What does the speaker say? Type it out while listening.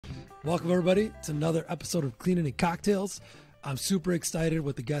Welcome, everybody, to another episode of Cleaning and Cocktails. I'm super excited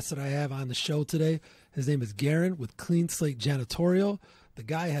with the guest that I have on the show today. His name is Garen with Clean Slate Janitorial. The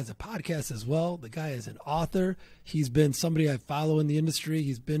guy has a podcast as well. The guy is an author. He's been somebody I follow in the industry.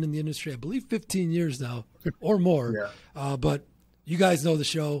 He's been in the industry, I believe, 15 years now or more. Yeah. But you guys know the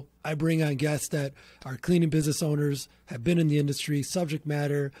show. I bring on guests that are cleaning business owners, have been in the industry, subject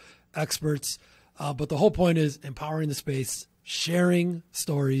matter experts. But the whole point is empowering the space, sharing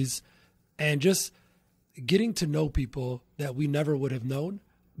stories, and just getting to know people that we never would have known,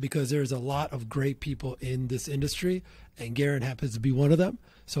 because there's a lot of great people in this industry, and Garen happens to be one of them.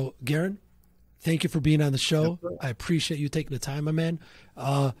 So Garen, thank you for being on the show. I appreciate you taking the time, my man.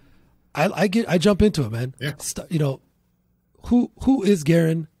 I jump into it, man. Yeah. You know, who is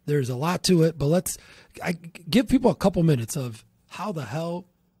Garen? There's a lot to it, but I give people a couple minutes of how the hell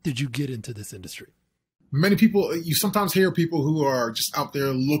did you get into this industry? Many people, you sometimes hear people who are just out there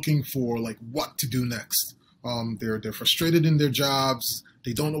looking for like what to do next. They're frustrated in their jobs.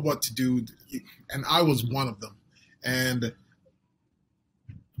 They don't know what to do. And I was one of them. And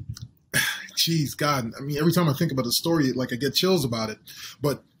geez, God, I mean, every time I think about the story, like I get chills about it.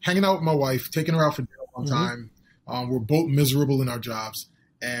 But hanging out with my wife, taking her out for dinner one time, we're both miserable in our jobs.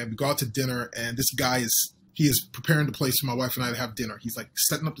 And we go out to dinner, and this guy is preparing the place for my wife and I to have dinner. He's like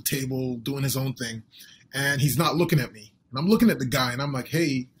setting up the table, doing his own thing. And he's not looking at me. And I'm looking at the guy, and I'm like,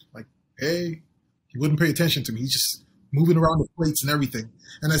 hey. He wouldn't pay attention to me. He's just moving around the plates and everything.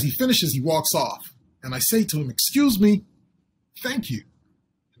 And as he finishes, he walks off. And I say to him, excuse me, thank you.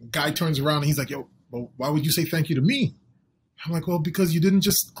 And the guy turns around, and he's like, yo, well, why would you say thank you to me? I'm like, well, because you didn't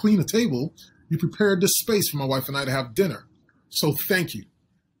just clean a table. You prepared this space for my wife and I to have dinner. So thank you.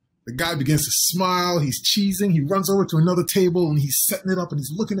 The guy begins to smile. He's cheesing. He runs over to another table, and he's setting it up, and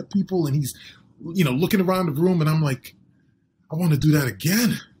he's looking at people, and he's, looking around the room. And I'm like, I want to do that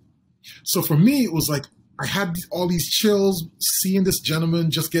again. So for me, it was like I had all these chills seeing this gentleman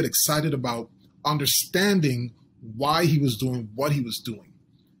just get excited about understanding why he was doing what he was doing.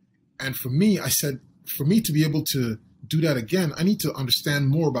 And for me, I said, for me to be able to do that again, I need to understand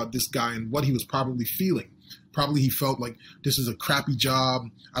more about this guy and what he was probably feeling. Probably he felt like this is a crappy job.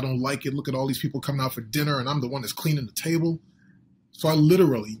 I don't like it. Look at all these people coming out for dinner, and I'm the one that's cleaning the table. So I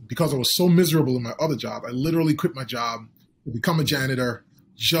literally, because I was so miserable in my other job, I literally quit my job to become a janitor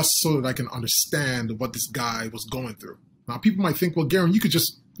just so that I can understand what this guy was going through. Now, people might think, well, Garen, you could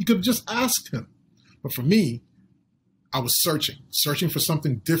have just asked him. But for me, I was searching for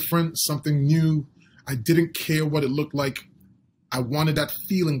something different, something new. I didn't care what it looked like. I wanted that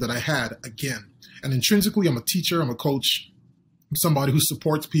feeling that I had again. And intrinsically, I'm a teacher, I'm a coach, I'm somebody who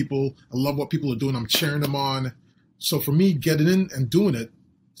supports people. I love what people are doing. I'm cheering them on. So for me, getting in and doing it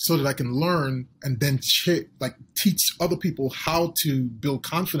so that I can learn and then teach other people how to build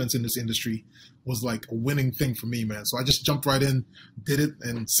confidence in this industry was like a winning thing for me, man. So I just jumped right in, did it,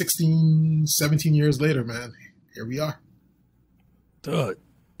 and 16, 17 years later, man, here we are. Dude,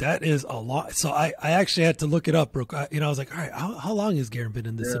 that is a lot. So I actually had to look it up, Brooke. I was like, all right, how long has Garen been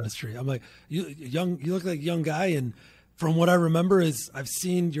in this industry? I'm like, you look like a young guy, and from what I remember is I've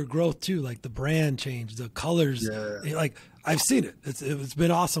seen your growth too, like the brand change, the colors, like I've seen it. It's been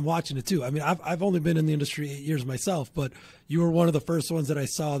awesome watching it too. I mean, I've only been in the industry 8 years myself, but you were one of the first ones that I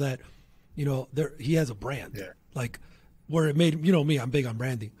saw that, he has a brand, like where it made, me, I'm big on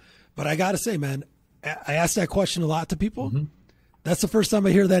branding, but I got to say, man, I asked that question a lot to people. Mm-hmm. That's the first time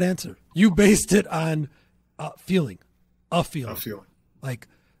I hear that answer. You based it on a feeling. Like,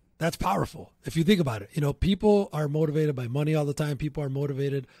 that's powerful. If you think about it, people are motivated by money all the time. People are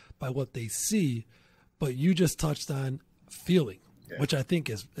motivated by what they see, but you just touched on feeling, which I think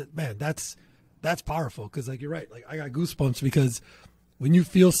is, man, that's powerful. Cause like, you're right. Like I got goosebumps because when you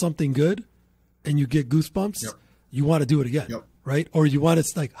feel something good and you get goosebumps, you want to do it again. Right. Or you want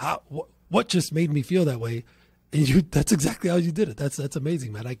to like, what just made me feel that way? And that's exactly how you did it. That's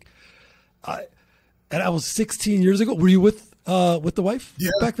amazing, man. And I was 16 years ago. Were you with the wife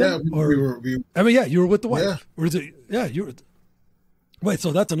back then? We were. You were with the wife. Yeah. Or is it? Yeah, you were. Wait,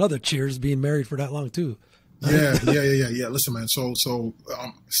 so that's another cheers being married for that long too. Yeah. Listen, man. So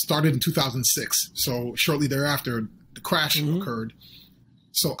started in 2006. So shortly thereafter, the crash occurred.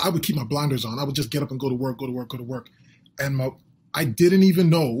 So I would keep my blinders on. I would just get up and go to work. And I didn't even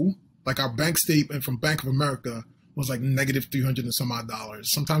know, like our bank statement from Bank of America was like negative $300 and some odd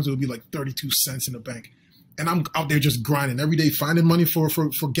dollars. Sometimes it would be like 32 cents in the bank. And I'm out there just grinding every day, finding money for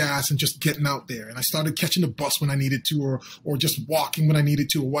gas and just getting out there. And I started catching the bus when I needed to, or just walking when I needed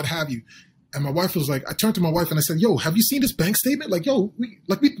to, or what have you. And my wife was like, I turned to my wife and I said, yo, have you seen this bank statement? Like, yo, we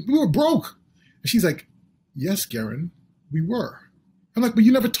were broke. And she's like, yes, Garen, we were. I'm like, but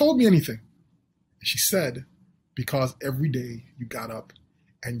you never told me anything. And she said, because every day you got up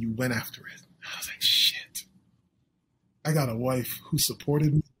and you went after it. I was like, shit. I got a wife who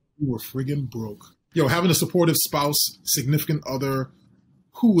supported me. We were friggin' broke. Yo, having a supportive spouse, significant other,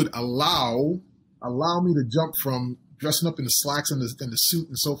 who would allow me to jump from dressing up in the slacks and the suit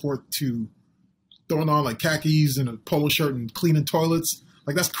and so forth to throwing on like khakis and a polo shirt and cleaning toilets.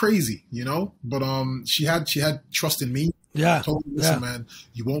 Like, that's crazy, you know? But she had trust in me. Yeah. Told me, listen, man,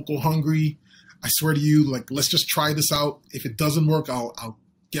 you won't go hungry. I swear to you, like, let's just try this out. If it doesn't work, I'll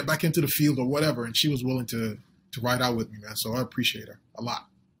get back into the field or whatever. And she was willing to ride out with me, man. So I appreciate her a lot.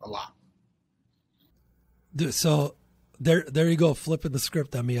 So there you go, flipping the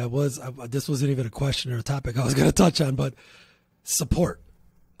script on me. This wasn't even a question or a topic I was going to touch on, but support.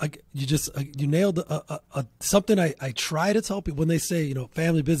 Like, you nailed something I try to tell people when they say, you know,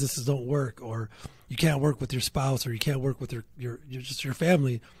 family businesses don't work, or you can't work with your spouse, or you can't work with your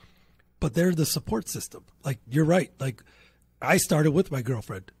family, but they're the support system. Like, you're right. Like, I started with my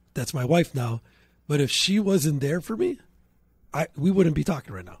girlfriend. That's my wife now. But if she wasn't there for me, we wouldn't be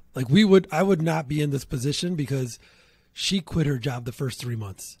talking right now. Like, I would not be in this position, because she quit her job the first 3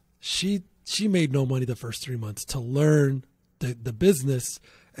 months. She made no money the first 3 months to learn the business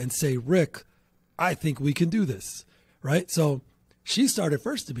and say, Rick, I think we can do this. Right. So she started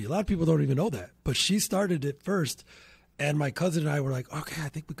first to me. A lot of people don't even know that, but she started it first. And my cousin and I were like, okay, I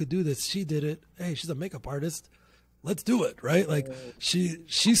think we could do this. She did it. Hey, she's a makeup artist. Let's do it. Right. Like, she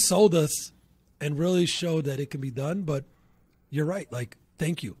sold us and really showed that it can be done. But you're right. Like,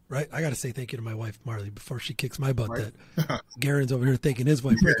 thank you. Right. I got to say thank you to my wife, Marley, before she kicks my butt. Right. That Garen's over here thanking his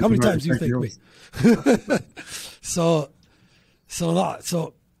wife. Rick, how many times do you thank me? So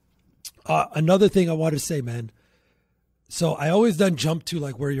another thing I wanted to say, man. So I always then jump to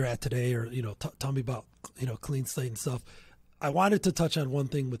like where you're at today, or, you know, tell me about, you know, clean slate and stuff. I wanted to touch on one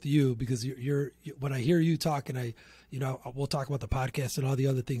thing with you, because you're when I hear you talk, and we'll talk about the podcast and all the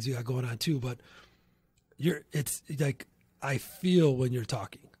other things you got going on too, but it's like, I feel when you're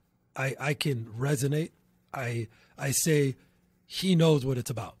talking, I can resonate. I say, he knows what it's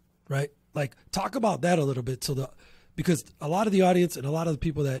about, right? Like, talk about that a little bit, because a lot of the audience and a lot of the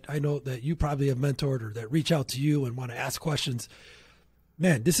people that I know that you probably have mentored, or that reach out to you and want to ask questions,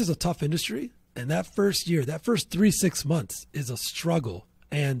 man, this is a tough industry. And that first year, that first 3-6 months is a struggle.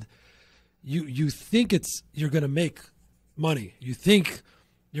 And you think you're going to make money. You think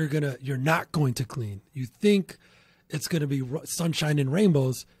you're not going to clean. You think it's going to be sunshine and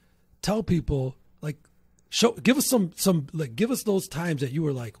rainbows. Tell people, like, give us give us those times that you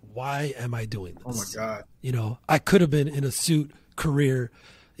were like, why am I doing this? Oh my God. You know, I could have been in a suit career,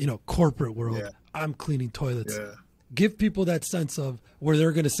 you know, corporate world. Yeah. I'm cleaning toilets. Yeah. Give people that sense of where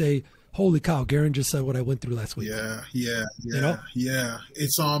they're going to say, holy cow, Garen just said what I went through last week. Yeah. You know? Yeah.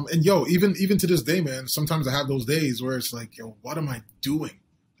 It's, and yo, even to this day, man, sometimes I have those days where it's like, yo, what am I doing?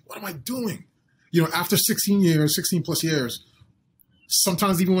 What am I doing? You know, after 16 plus years,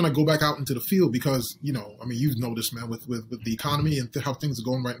 sometimes even when I go back out into the field, because, you know, I mean, you've noticed, man, with the economy and how things are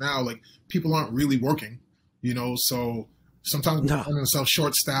going right now, like, people aren't really working, you know, so sometimes we're finding ourselves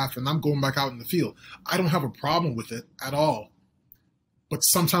short staffed, and I'm going back out in the field. I don't have a problem with it at all. But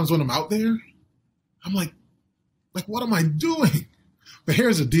sometimes when I'm out there, I'm like, what am I doing? But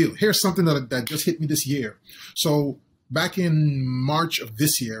here's the deal. Here's something that just hit me this year. So back in March of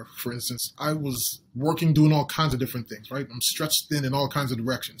this year, for instance, I was working, doing all kinds of different things, right? I'm stretched thin in all kinds of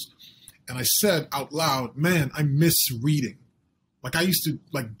directions. And I said out loud, man, I miss reading. Like, I used to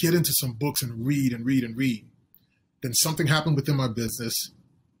like get into some books and read and read and read. Then something happened within my business,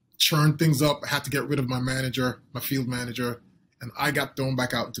 churned things up. I had to get rid of my manager, my field manager, and I got thrown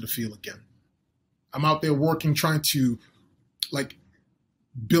back out into the field again. I'm out there working, trying to like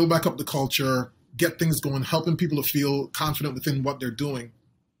build back up the culture, get things going, helping people to feel confident within what they're doing.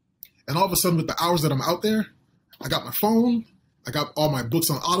 And all of a sudden, with the hours that I'm out there, I got my phone, I got all my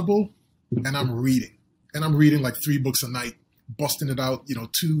books on Audible, and I'm reading. And I'm reading like 3 books a night, busting it out, you know,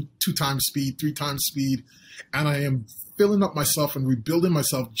 2 times speed, 3 times speed. And I am filling up myself and rebuilding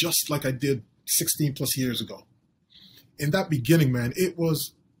myself just like I did 16 plus years ago. In that beginning, man, it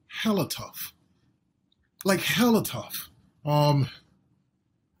was hella tough. Like, hella tough.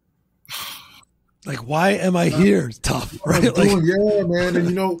 Like, why am I here? It's tough, right? Yeah, man. And,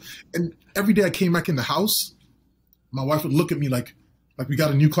 you know, and every day I came back in the house, my wife would look at me like we got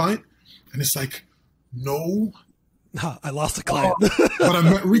a new client. And it's like, no. I lost a client. But I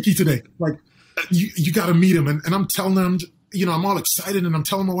met Ricky today. Like, you got to meet him. And I'm telling them, you know, I'm all excited. And I'm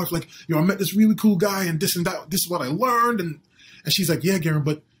telling my wife, like, yo, I met this really cool guy and this and that. This is what I learned. And she's like, yeah, Garen,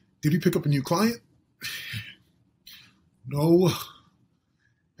 but did he pick up a new client? No.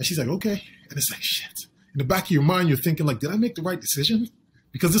 And she's like, okay. And it's like, shit. In the back of your mind, you're thinking like, did I make the right decision?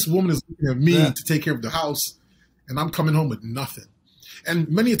 Because this woman is looking at me to take care of the house, and I'm coming home with nothing. And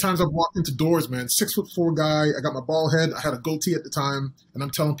many a times I've walked into doors, man, 6'4" guy. I got my bald head. I had a goatee at the time. And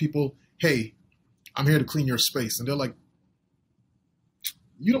I'm telling people, hey, I'm here to clean your space. And they're like,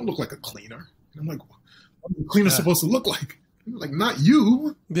 you don't look like a cleaner. And I'm like, what's a cleaner supposed to look like? Like, not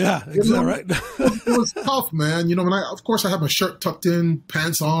you. Yeah, exactly right. It was tough, man. You know, and of course I have my shirt tucked in,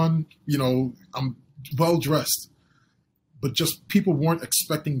 pants on, you know, I'm well dressed. But just people weren't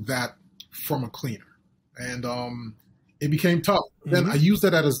expecting that from a cleaner. And it became tough. Then I used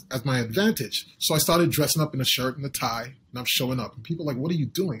that as my advantage. So I started dressing up in a shirt and a tie, and I'm showing up. And people are like, what are you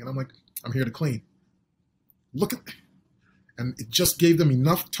doing? And I'm like, I'm here to clean. Look at me. And it just gave them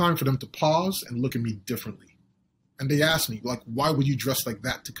enough time for them to pause and look at me differently. And they asked me, like, why would you dress like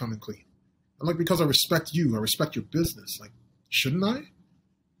that to come and clean? I'm like, because I respect you. I respect your business. Like, shouldn't I?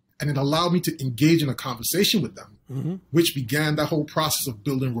 And it allowed me to engage in a conversation with them, which began that whole process of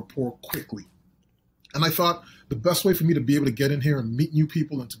building rapport quickly. And I thought the best way for me to be able to get in here and meet new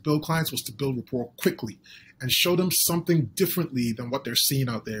people and to build clients was to build rapport quickly and show them something differently than what they're seeing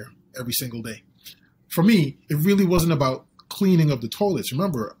out there every single day. For me, it really wasn't about cleaning of the toilets.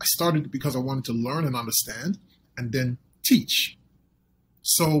 Remember, I started because I wanted to learn and understand and then teach.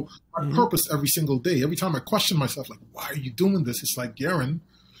 So my purpose every single day, every time I question myself, like, why are you doing this? It's like, Garen,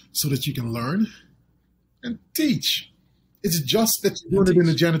 so that you can learn and teach. It's just that you're doing it in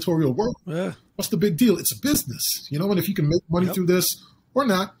the janitorial world. Yeah. What's the big deal? It's a business, you know, and if you can make money through this or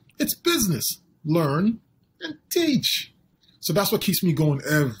not, it's business. Learn and teach. So that's what keeps me going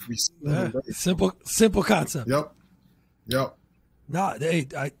every single day. Simple concept. Yep. No, hey,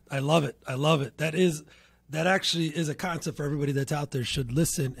 I love it. I love it. That actually is a concept for everybody that's out there should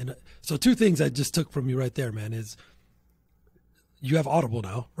listen. And so 2 things I just took from you right there, man, is you have Audible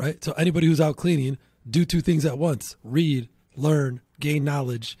now, right? So anybody who's out cleaning, do 2 things at once: read, learn, gain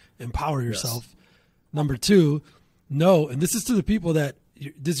knowledge, empower yourself. Yes. Number 2, know, and this is to the people that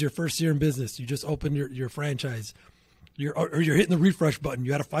this is your first year in business. You just opened your franchise. You're hitting the refresh button.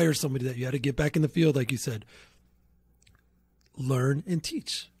 You had to fire somebody that you had to get back in the field, like you said. Learn and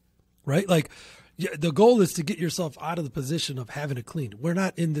teach, right? Like the goal is to get yourself out of the position of having to clean. We're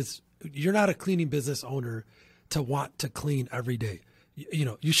not in this. You're not a cleaning business owner to want to clean every day. You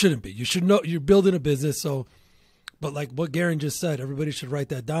know, you shouldn't be. You should know you're building a business. So, but like what Garen just said, everybody should write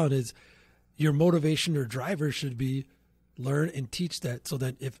that down, is your motivation or driver should be learn and teach that. So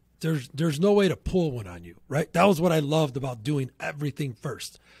that if there's no way to pull one on you, right? That was what I loved about doing everything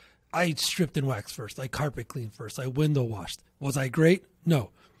first. I stripped and waxed first. I carpet cleaned first. I window washed. Was I great?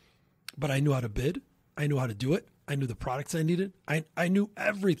 No. But I knew how to bid. I knew how to do it. I knew the products I needed. I knew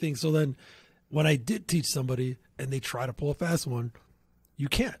everything. So then when I did teach somebody and they try to pull a fast one, you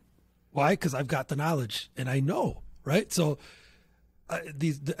can't. Why? Because I've got the knowledge and I know, right? So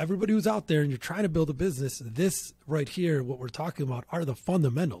everybody who's out there and you're trying to build a business, this right here, what we're talking about, are the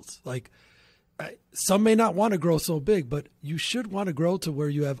fundamentals. Like, some may not want to grow so big, but you should want to grow to where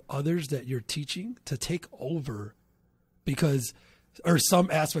you have others that you're teaching to take over, or some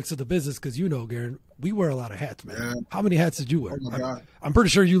aspects of the business. Because you know, Garen, we wear a lot of hats, man. Yeah. How many hats did you wear? Oh my God. I'm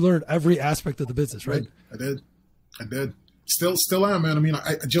pretty sure you learned every aspect of the business, right? I did. Still am, man. I mean,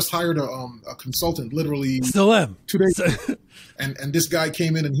 I just hired a consultant, literally. Still am. 2 days ago. And this guy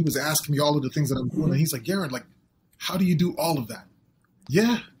came in and he was asking me all of the things that I'm doing. And he's like, Garen, like, how do you do all of that?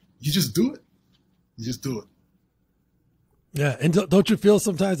 Yeah, you just do it. You just do it. Yeah. And don't you feel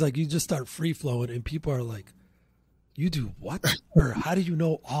sometimes like you just start free flowing and people are like, you do what? Or how do you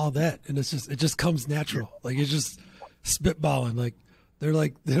know all that? And it just comes natural. Like it's just spitballing. Like they're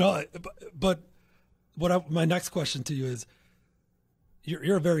like, you know, but my next question to you is,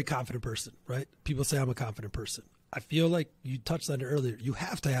 you're a very confident person, right? People say I'm a confident person. I feel like you touched on it earlier. You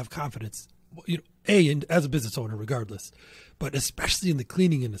have to have confidence, you know, and as a business owner, regardless, but especially in the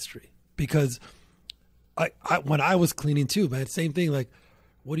cleaning industry, because I when I was cleaning too, man, same thing. Like,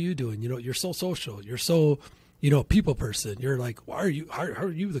 what are you doing? You know, you're so social. You're so, you know, people person. You're like, how are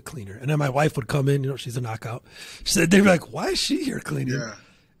you the cleaner? And then my wife would come in, you know, she's a knockout. They'd be like, why is she here cleaning? Yeah.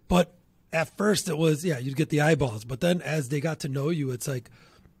 But at first it was, you'd get the eyeballs. But then as they got to know you, it's like,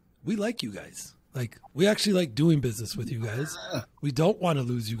 we like you guys. Like, we actually like doing business with you guys. We don't want to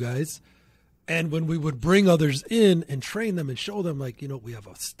lose you guys. And when we would bring others in and train them and show them, like, you know, we have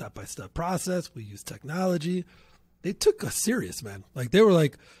a step-by-step process. We use technology. They took us serious, man. Like, they were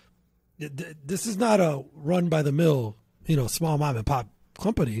like, this is not a run-by-the-mill, you know, small mom-and-pop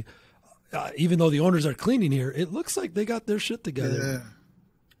company. Even though the owners are cleaning here, it looks like they got their shit together. Yeah.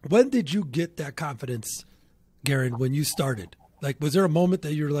 When did you get that confidence, Garen, when you started? Like, was there a moment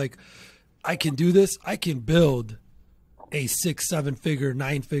that you're like, I can do this? I can build a 6, 7 figure,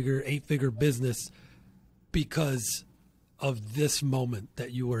 9 figure, 8 figure business because of this moment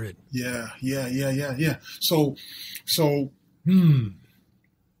that you were in? Yeah. So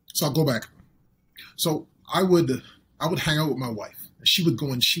I'll go back. So I would hang out with my wife. She would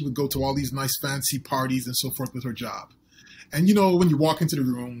go to all these nice fancy parties and so forth with her job. And, you know, when you walk into the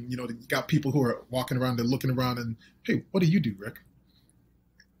room, you know, you got people who are walking around, they're looking around and, hey, what do you do, Rick?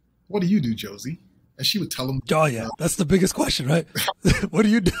 What do you do, Josie? And she would tell them. Oh, yeah. That's the biggest question, right? What do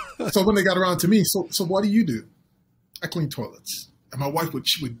you do? So when they got around to me, so what do you do? I clean toilets. And my wife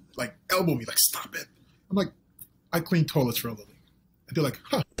she would like elbow me, like, stop it. I'm like, I clean toilets for a living. And they're like,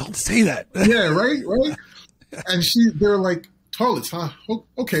 huh. Don't say that. Yeah, right? And they're like, toilets, huh?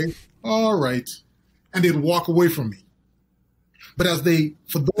 Okay, all right. And they'd walk away from me. But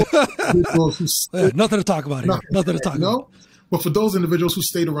for those individuals who nothing to talk about here. Nothing to talk about. But for those individuals who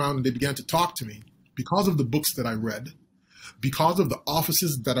stayed around and they began to talk to me, because of the books that I read, because of the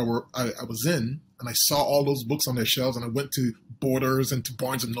offices that I was in, and I saw all those books on their shelves, and I went to Borders and to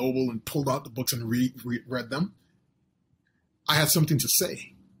Barnes and Noble and pulled out the books and read them, I had something to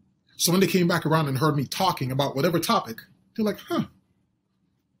say. So when they came back around and heard me talking about whatever topic, they're like,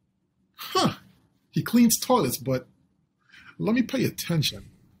 huh, he cleans toilets, but let me pay attention.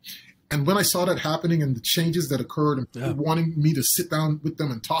 And when I saw that happening and the changes that occurred and people wanting me to sit down with them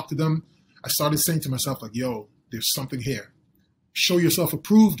and talk to them, I started saying to myself, like, yo, there's something here. Show yourself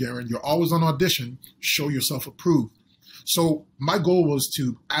approved, Garen. You're always on audition. Show yourself approved. So my goal was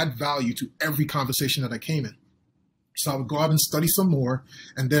to add value to every conversation that I came in. So I would go out and study some more.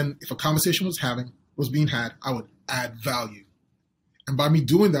 And then if a conversation was being had, I would add value. And by me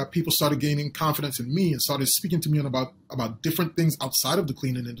doing that, people started gaining confidence in me and started speaking to me about different things outside of the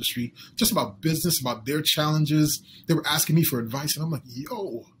cleaning industry, just about business, about their challenges. They were asking me for advice. And I'm like,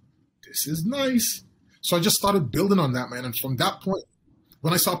 yo, this is nice. So I just started building on that, man. And from that point,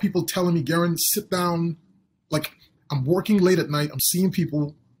 when I saw people telling me, Garen, sit down, like I'm working late at night, I'm seeing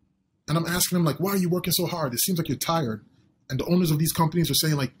people and I'm asking them, like, why are you working so hard? It seems like you're tired. And the owners of these companies are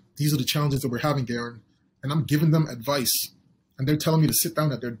saying, like, these are the challenges that we're having, Garen. And I'm giving them advice. And they're telling me to sit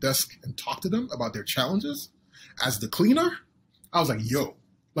down at their desk and talk to them about their challenges. As the cleaner, I was like, yo,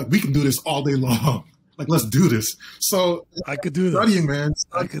 like we can do this all day long. Like, let's do this. So I could do this. Studying, man.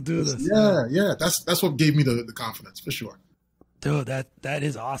 I could do this. Yeah. That's what gave me the confidence, for sure. Dude, that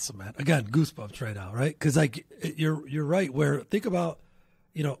is awesome, man. Again, goosebumps right now, right? Because like you're right. Where think about,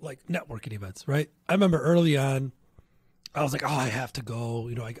 you know, like networking events, right? I remember early on, I was like, oh, I have to go.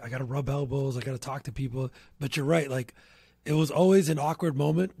 You know, I got to rub elbows. I got to talk to people. But you're right. Like, it was always an awkward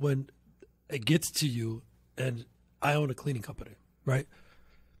moment when it gets to you, and I own a cleaning company, right?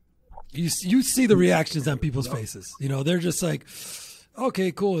 You see the reactions on people's faces. You know, they're just like,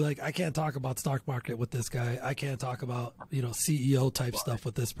 okay, cool. Like, I can't talk about stock market with this guy. I can't talk about, you know, CEO type stuff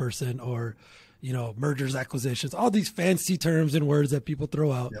with this person, or, you know, mergers, acquisitions, all these fancy terms and words that people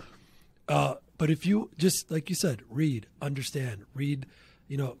throw out. But if you just, like you said, read, understand,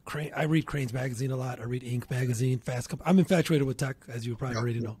 you know, I read Crain's magazine a lot. I read Inc. magazine, Fast Company. I'm infatuated with tech, as you probably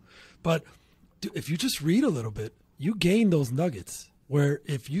already know. But dude, if you just read a little bit, you gain those nuggets where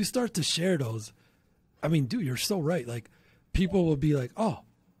if you start to share those, I mean, dude, you're so right. Like, people will be like, oh,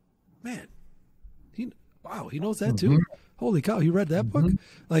 man, he knows that too. Holy cow, he read that book?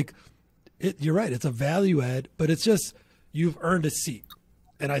 Like, you're right. It's a value add, but it's just you've earned a seat.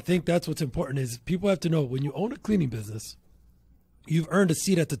 And I think that's what's important is people have to know when you own a cleaning business, you've earned a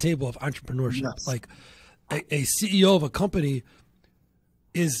seat at the table of entrepreneurship. Yes. Like a CEO of a company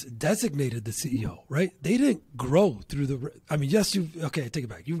is designated the CEO, right? They didn't grow through yes, I take it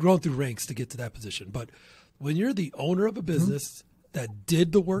back. You've grown through ranks to get to that position. But when you're the owner of a business that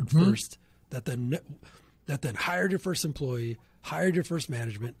did the work first, that then hired your first employee, hired your first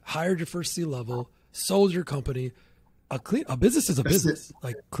management, hired your first C-level, sold your company, a business is a business.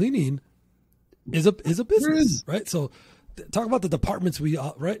 Like cleaning is a business, right? So talk about the departments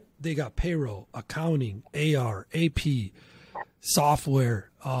right? They got payroll, accounting, AR, AP,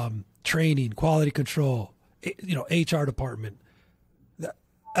 software, training, quality control, you know, HR department.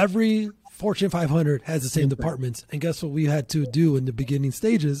 Every Fortune 500 has the same departments. And guess what we had to do in the beginning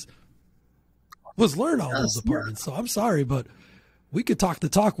stages was learn all those departments. So I'm sorry, but we could talk the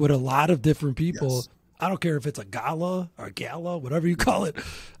talk with a lot of different people. Yes. I don't care if it's a gala or gala, whatever you call it,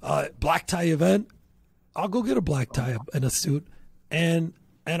 black tie event. I'll go get a black tie and a suit, and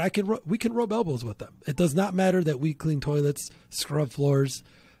we can rub elbows with them. It does not matter that we clean toilets, scrub floors,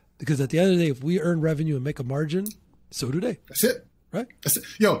 because at the end of the day, if we earn revenue and make a margin, so do they. That's it. right?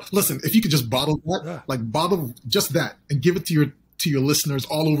 Yo, listen, if you could just bottle that, like bottle just that and give it to your listeners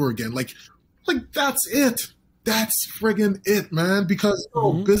all over again. Like that's it. That's friggin' it, man. Because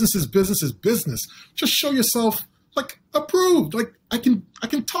business is business is business. Just show yourself like approved. Like I can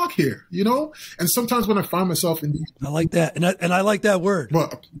talk here, you know? And sometimes when I find myself in these, I like that. And I like that word.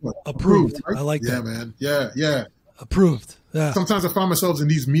 Approved. Right? I like that. Yeah, man. Yeah. Approved. Yeah. Sometimes I find myself in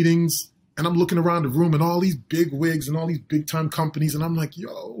these meetings and I'm looking around the room and all these big wigs and all these big time companies. And I'm like,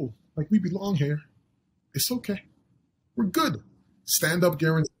 yo, like we belong here. It's okay. We're good. Stand up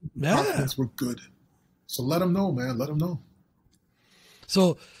guarantee. Yeah. We're good. So let them know, man. Let them know.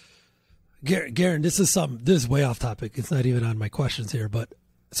 So, Garen, this is way off topic. It's not even on my questions here, but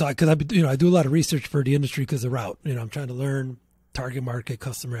because I do a lot of research for the industry because of route. I'm trying to learn target market,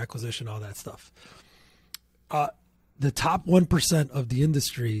 customer acquisition, all that stuff. The top 1% of the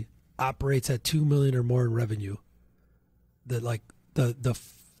industry operates at 2 million or more in revenue. The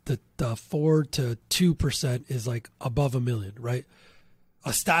 4 to 2% is like above $1 million, right?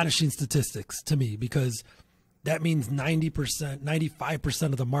 Astonishing statistics to me, because that means 90%, 95%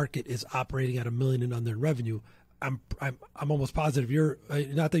 of the market is operating at $1 million and under in revenue. I'm almost positive you're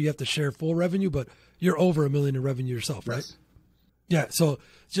not that you have to share full revenue, but you're over $1 million in revenue yourself, right? Yes. Yeah. So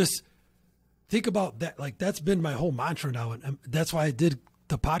just think about that. Like that's been my whole mantra now, and that's why I did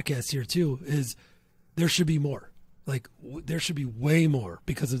the podcast here too. Is there should be more. Like there should be way more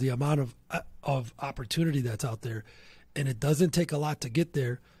because of the amount of opportunity that's out there. And it doesn't take a lot to get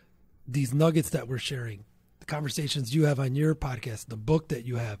there. These nuggets that we're sharing, the conversations you have on your podcast, the book that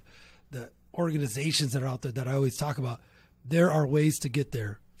you have, the organizations that are out there that I always talk about, there are ways to get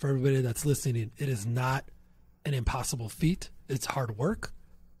there for everybody that's listening. It is not an impossible feat. It's hard work.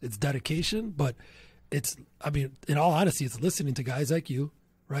 It's dedication. But in all honesty, it's listening to guys like you,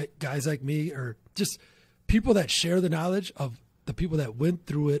 right? Guys like me, or just people that share the knowledge of the people that went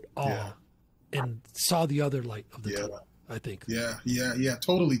through it all. Yeah. And saw the other light of the tunnel, I think. Yeah.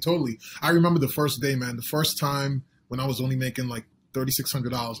 Totally. I remember the first day, man, the first time when I was only making like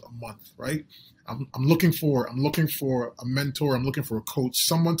 $3,600 a month, right? I'm looking for a mentor. I'm looking for a coach,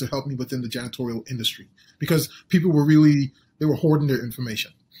 someone to help me within the janitorial industry, because people were hoarding their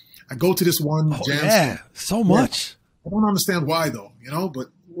information. I go to this one store. So much. I don't understand why though, but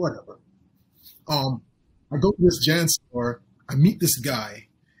whatever. I go to this Jan store. I meet this guy.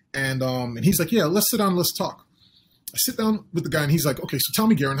 And he's like, yeah, let's sit down and let's talk. I sit down with the guy and he's like, okay, so tell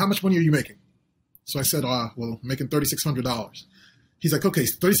me, Garen, how much money are you making? So I said, well, making $3,600. He's like, okay,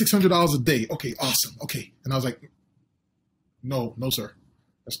 $3,600 a day. Okay, awesome. Okay. And I was like, no, sir.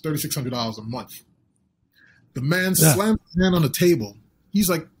 That's $3,600 a month. The man slammed his hand on the table. He's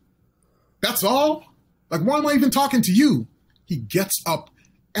like, that's all? Like, why am I even talking to you? He gets up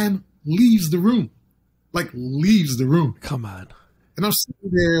and leaves the room. Come on. And I'm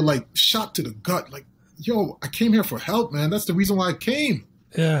sitting there like shot to the gut, like, yo, I came here for help, man. That's the reason why I came.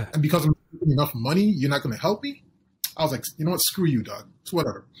 Yeah. And because I'm making enough money, you're not going to help me? I was like, you know what? Screw you, dog. It's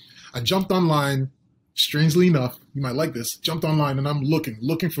whatever. I jumped online. Strangely enough, you might like this, jumped online and I'm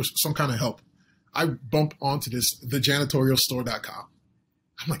looking for some kind of help. I bump onto this, thejanitorialstore.com.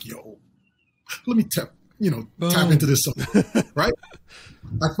 I'm like, yo, let me tap into this, right?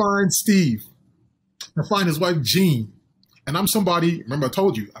 I find Steve. I find his wife, Jean. And I'm somebody, remember I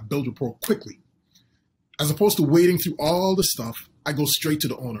told you, I build rapport quickly. As opposed to waiting through all the stuff, I go straight to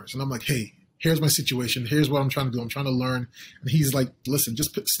the owners. And I'm like, hey, here's my situation. Here's what I'm trying to do. I'm trying to learn. And he's like, listen,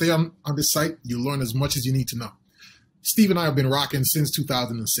 just stay on this site. You learn as much as you need to know. Steve and I have been rocking since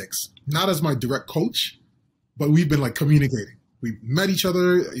 2006. Not as my direct coach, but we've been like communicating. We met each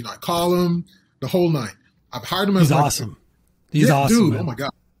other. I call him, the whole nine. I've hired him as He's awesome. He's awesome, dude. Man. Oh my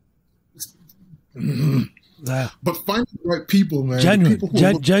God. Yeah. But finding the right people, man.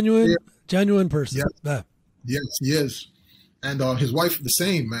 Genuine person. Yes. Yes, he is. And his wife, the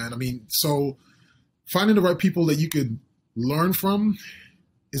same, man. I mean, so finding the right people that you could learn from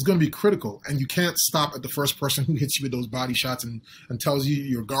is going to be critical. And you can't stop at the first person who hits you with those body shots and tells you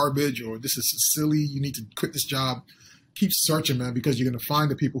you're garbage or this is silly. You need to quit this job. Keep searching, man, because you're going to find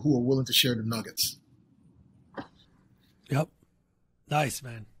the people who are willing to share the nuggets. Yep. Nice,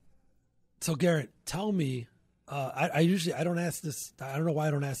 man. So, Garrett, tell me, I don't ask this. I don't know why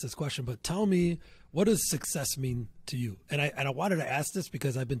I don't ask this question, but tell me, what does success mean to you? And I wanted to ask this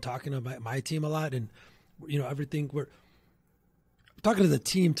because I've been talking to my team a lot, and everything. We're talking to the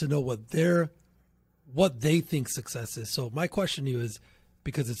team to know what they think success is. So my question to you is,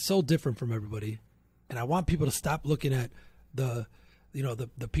 because it's so different from everybody, and I want people to stop looking at the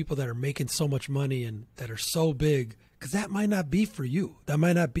people that are making so much money and that are so big, because that might not be for you. That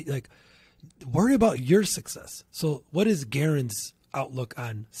might not be like. Worry about your success. So what is Garen's outlook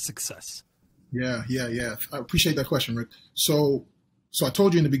on success? Yeah. I appreciate that question, Rick. So I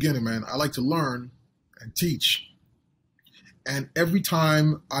told you in the beginning, man, I like to learn and teach. And every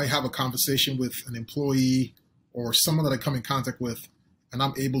time I have a conversation with an employee or someone that I come in contact with, and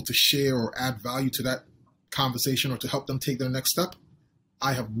I'm able to share or add value to that conversation or to help them take their next step,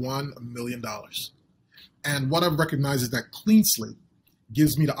 I have won $1 million. And what I've recognized is that Clean Slate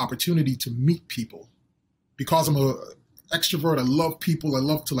gives me the opportunity to meet people. Because I'm an extrovert, I love people. I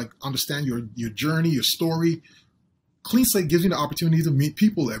love to understand your journey, your story. Clean Slate gives me the opportunity to meet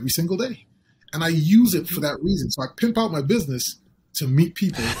people every single day. And I use it for that reason. So I pimp out my business to meet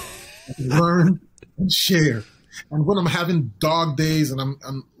people, and learn and share. And when I'm having dog days and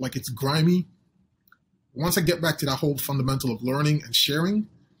I'm like, it's grimy, once I get back to that whole fundamental of learning and sharing,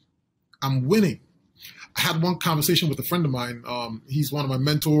 I'm winning. I had one conversation with a friend of mine. He's one of my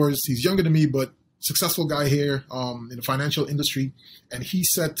mentors. He's younger than me, but successful guy here in the financial industry. And he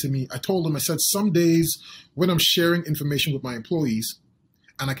said to me, I said, some days when I'm sharing information with my employees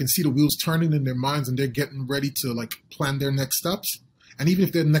and I can see the wheels turning in their minds and they're getting ready to plan their next steps. And even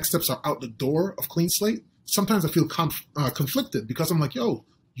if their next steps are out the door of Clean Slate, sometimes I feel conflicted because I'm like, yo,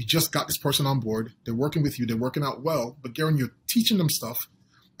 you just got this person on board. They're working with you. They're working out well. But Garen, you're teaching them stuff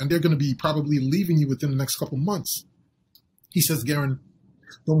and they're going to be probably leaving you within the next couple months. He says, Garen,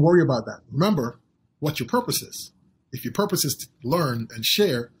 don't worry about that. Remember what your purpose is. If your purpose is to learn and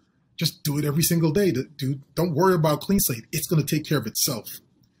share, just do it every single day. Dude, don't worry about Clean Slate. It's going to take care of itself.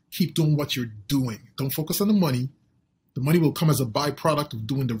 Keep doing what you're doing. Don't focus on the money. The money will come as a byproduct of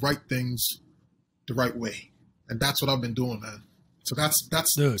doing the right things the right way. And that's what I've been doing, man. So that's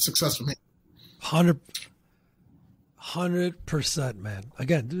Dude, success for me. 100%, man.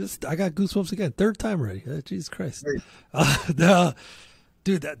 Again, I got goosebumps again. Third time already. Jesus Christ. Right.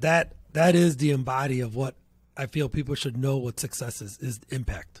 Dude, that is the embody of what I feel people should know what success is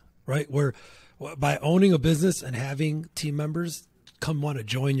impact, right? Where by owning a business and having team members come want to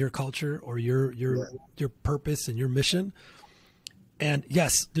join your culture or your purpose and your mission. And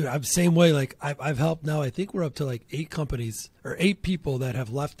yes, dude, I'm the same way. Like I've helped now. I think we're up to 8 companies or 8 people that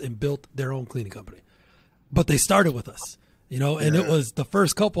have left and built their own cleaning company, but they started with us, and it was the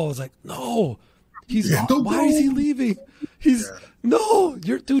first couple. I was like, no, why is he leaving? No,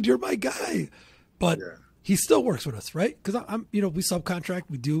 you're my guy. But he still works with us, right? Because I'm, we subcontract,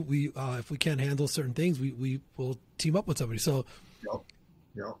 we if we can't handle certain things, we will team up with somebody. So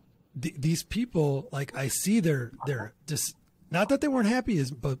these people, I see they're just, not that they weren't happy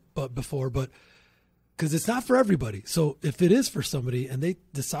but before, but because it's not for everybody. So if it is for somebody and they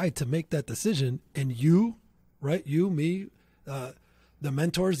decide to make that decision, and you, right, me, the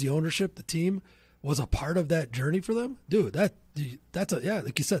mentors, the ownership, the team was a part of that journey for them, dude, that's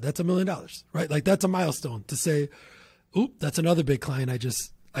like you said, that's $1 million, right? That's a milestone to say, oop, that's another big client I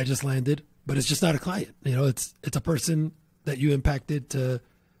just landed, but it's just not a client. It's a person that you impacted to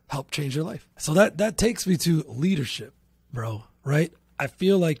help change their life. So that takes me to leadership, bro, right? I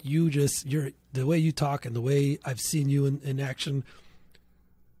feel like you're the way you talk and the way I've seen you in action,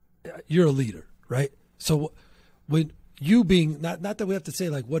 you're a leader, right? So when you being not that we have to say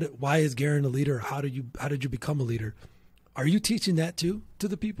why is Garen a leader? How did you become a leader? Are you teaching that too to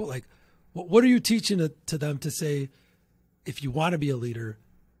the people? What are you teaching to them to say, if you want to be a leader,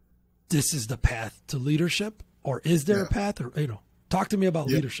 this is the path to leadership, or is there a path? Or talk to me about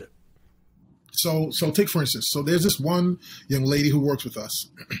leadership. So take for instance. So there's this one young lady who works with us.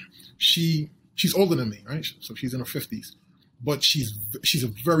 She's older than me, right? So she's in her 50s, but she's a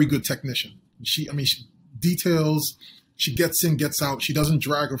very good technician. She details. She gets in, gets out. She doesn't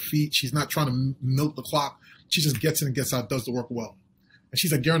drag her feet. She's not trying to milk the clock. She just gets in and gets out, does the work well. And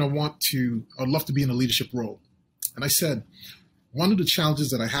she's like, Garen, I'd love to be in a leadership role. And I said, one of the challenges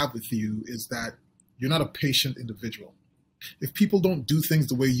that I have with you is that you're not a patient individual. If people don't do things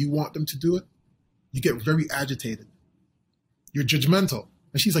the way you want them to do it, you get very agitated. You're judgmental.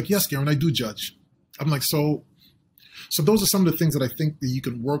 And she's like, yes, Garen, I do judge. I'm like, so those are some of the things that I think that you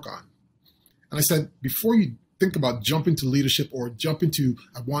can work on. And I said, before you think about jumping to leadership or jump into,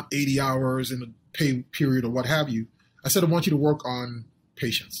 I want 80 hours in a pay period or what have you, I said, I want you to work on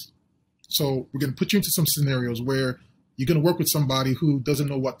patience. So we're going to put you into some scenarios where you're going to work with somebody who doesn't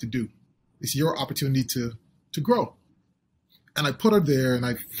know what to do. It's your opportunity to grow. And I put her there, and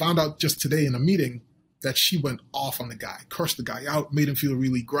I found out just today in a meeting that she went off on the guy, cursed the guy out, made him feel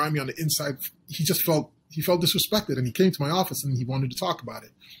really grimy on the inside. He felt disrespected, and he came to my office and he wanted to talk about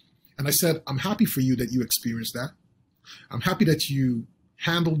it. And I said, I'm happy for you that you experienced that. I'm happy that you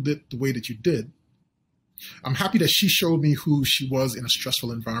handled it the way that you did. I'm happy that she showed me who she was in a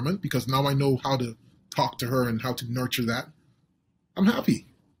stressful environment, because now I know how to talk to her and how to nurture that. I'm happy,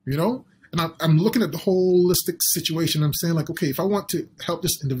 you know? And I'm looking at the holistic situation. I'm saying like, okay, if I want to help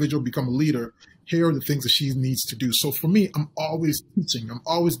this individual become a leader, here are the things that she needs to do. So for me, I'm always teaching. I'm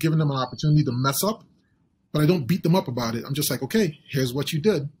always giving them an opportunity to mess up, but I don't beat them up about it. I'm just like, okay, here's what you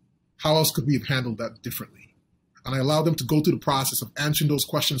did. How else could we have handled that differently? And I allow them to go through the process of answering those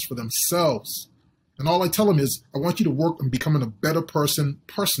questions for themselves. And all I tell them is, I want you to work on becoming a better person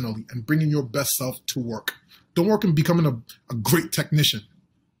personally and bringing your best self to work. Don't work on becoming a great technician.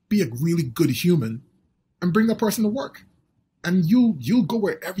 Be a really good human and bring that person to work. And you'll go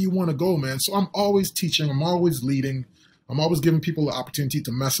wherever you want to go, man. So I'm always teaching. I'm always leading. I'm always giving people the opportunity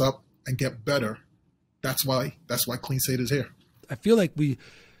to mess up and get better. That's why Clean Slate is here. I feel like we,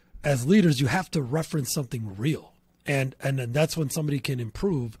 as leaders, you have to reference something real. And then that's when somebody can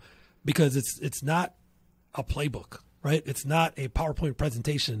improve, because it's not a playbook, right? It's not a PowerPoint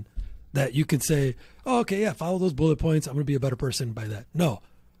presentation that you can say, oh, okay, yeah, follow those bullet points. I'm going to be a better person by that. No,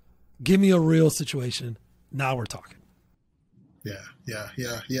 give me a real situation. Now we're talking. Yeah,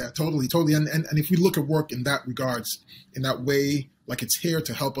 totally. And if we look at work in that regards, in that way, like it's here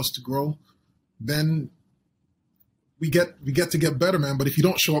to help us to grow, then we get to get better, man. But if you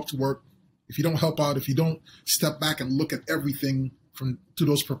don't show up to work, if you don't help out, if you don't step back and look at everything through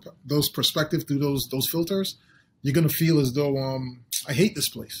those perspectives, through those filters, you're gonna feel as though I hate this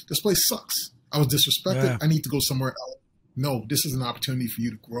place. This place sucks. I was disrespected. Yeah. I need to go somewhere else. No, this is an opportunity for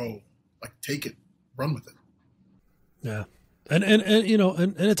you to grow. Like, take it, run with it. Yeah. And you know,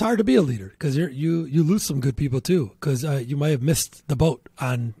 and it's hard to be a leader, because you lose some good people too, because you might have missed the boat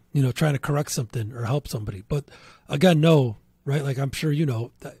on, you know, trying to correct something or help somebody. But again, no, right? Like, I'm sure you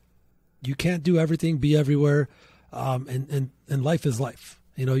know that you can't do everything, be everywhere, and life is life.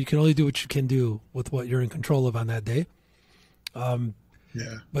 You know, you can only do what you can do with what you're in control of on that day.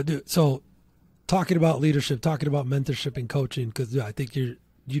 Yeah. But dude, so talking about leadership, talking about mentorship and coaching, because I think you'd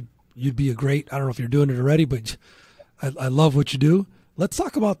be a great. I don't know if you're doing it already, but I love what you do. Let's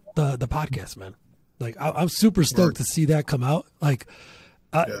talk about the podcast, man. Like, I'm super stoked to see that come out. Like,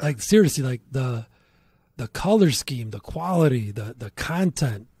 like seriously, like the color scheme, the quality, the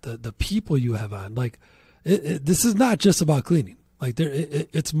content, the people you have on. Like, this is not just about cleaning. Like,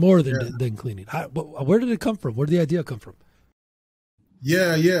 it's more than cleaning. Where did it come from? Where did the idea come from?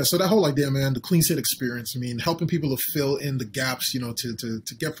 Yeah. So that whole idea, man, the Clean Slate experience. I mean, helping people to fill in the gaps, you know,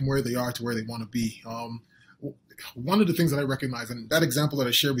 to get from where they are to where they want to be. One of the things that I recognize, and that example that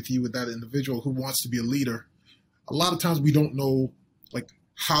I shared with you with that individual who wants to be a leader, a lot of times we don't know like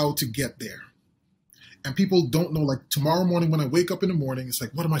how to get there. And people don't know, like, tomorrow morning when I wake up in the morning, it's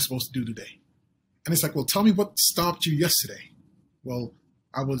like, what am I supposed to do today? And it's like, well, tell me what stopped you yesterday. Well,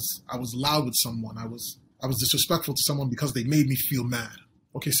 I was loud with someone. I was disrespectful to someone because they made me feel mad.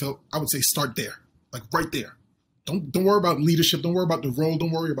 Okay, so I would say start there, like right there. Don't worry about leadership. Don't worry about the role.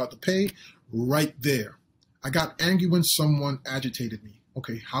 Don't worry about the pay. Right there. I got angry when someone agitated me.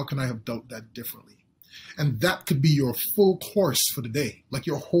 Okay, how can I have dealt that differently? And that could be your full course for the day. Like,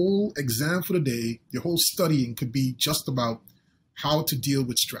 your whole exam for the day, your whole studying could be just about how to deal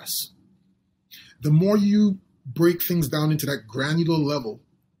with stress. The more you break things down into that granular level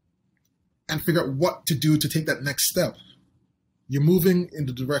and figure out what to do to take that next step, you're moving in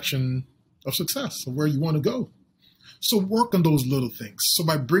the direction of success, of where you want to go. So work on those little things. So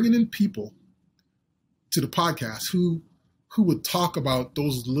by bringing in people to the podcast who would talk about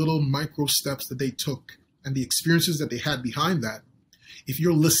those little micro steps that they took and the experiences that they had behind that, if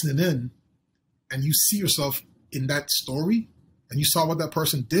you're listening in and you see yourself in that story and you saw what that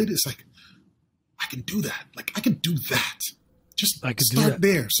person did, it's like, I can do that. Like, I can do that. Just start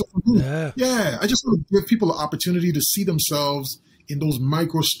there. So yeah, I just want to give people an opportunity to see themselves in those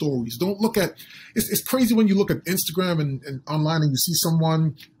micro stories. Don't look at, it's crazy when you look at Instagram and online and you see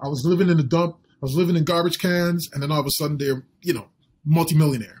someone, I was living in a dump, I was living in garbage cans, and then all of a sudden they're, you know,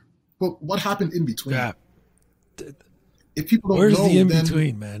 multimillionaire. Well, what happened in between? Yeah. If people don't Where's know, the in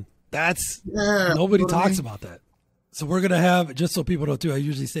between, man? That's nobody talks about that. So we're gonna have, just so people know too, I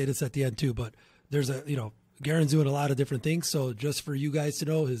usually say this at the end too, but there's Garen's doing a lot of different things. So just for you guys to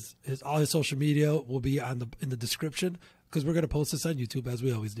know, his all his social media will be in the description, because we're gonna post this on YouTube as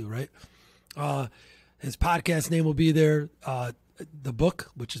we always do, right? His podcast name will be there. The book,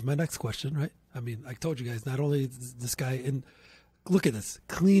 which is my next question, right? I mean, I told you guys, not only is this guy in, look at this,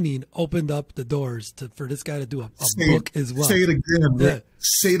 cleaning opened up the doors for this guy to do a book as well. Say it again, Rick.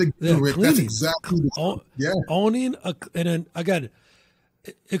 Say it again, Rick. That's exactly owning and then again,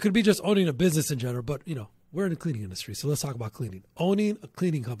 it could be just owning a business in general, but you know, we're in the cleaning industry, so let's talk about cleaning. Owning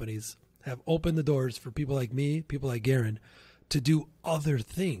cleaning companies have opened the doors for people like me, people like Garen, to do other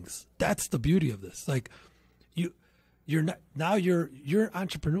things. That's the beauty of this. Like, you're not, now you're an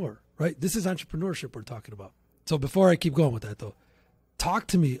entrepreneur, right? This is entrepreneurship we're talking about. So before I keep going with that though, talk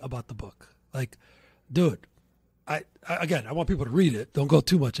to me about the book. Like, dude, I want people to read it. Don't go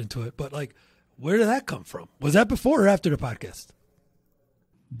too much into it, but like, where did that come from? Was that before or after the podcast?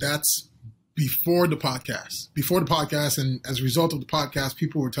 That's before the podcast. Before the podcast, and as a result of the podcast,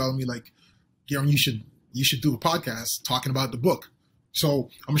 people were telling me like, Garen, you should do a podcast talking about the book. So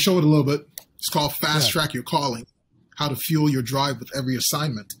I'm gonna show it a little bit. It's called Fast Track Your Calling: How to Fuel Your Drive with Every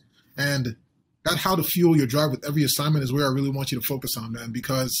Assignment. And that how to fuel your drive with every assignment is where I really want you to focus on, man,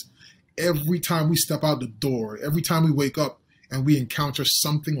 because every time we step out the door, every time we wake up and we encounter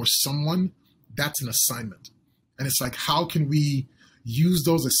something or someone, that's an assignment. And it's like, how can we use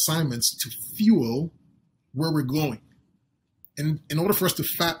those assignments to fuel where we're going? And in order for us to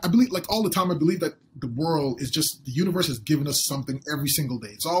I believe, like all the time, I believe that the world is just, the universe has given us something every single day.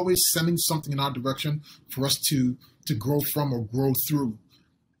 It's always sending something in our direction for us to grow from or grow through.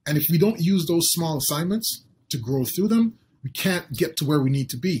 And if we don't use those small assignments to grow through them, we can't get to where we need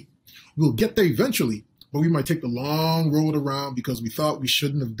to be. We'll get there eventually, but we might take the long road around because we thought we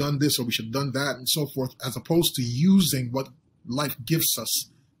shouldn't have done this or we should have done that and so forth, as opposed to using what life gives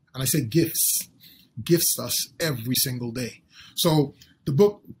us. And I say gifts us every single day. So the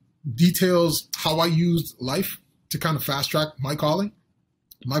book details how I used life to kind of fast track my calling,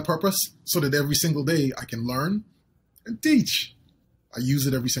 my purpose, so that every single day I can learn and teach. I use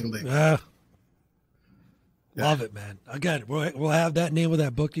it every single day. Love it, man. Again, we'll have that name of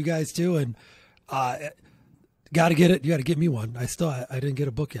that book, you guys, too. And got to get it. You got to get me one. I didn't get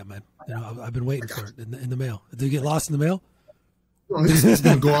a book yet, man. You know, I've been waiting for it in the mail. Did it get lost in the mail? No, it's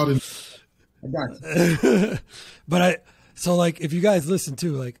going to go out and I got you. But so like, if you guys listen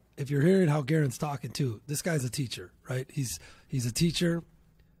to, like, if you're hearing how Garen's talking too, this guy's a teacher, right? He's a teacher.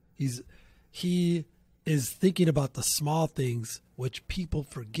 He is thinking about the small things, which people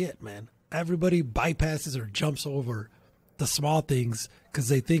forget, man. Everybody bypasses or jumps over the small things because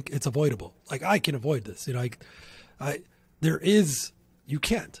they think it's avoidable. Like, I can avoid this, you know, you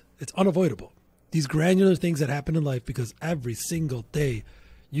can't, it's unavoidable. These granular things that happen in life, because every single day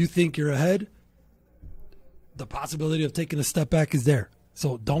you think you're ahead, the possibility of taking a step back is there.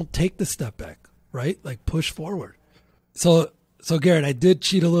 So don't take the step back, right? Like, push forward. So Garen, I did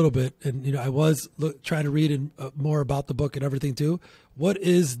cheat a little bit, and you know, I was trying to read more about the book and everything too. What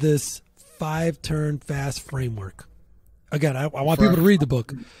is this 5-turn fast framework? Again, I want people to read the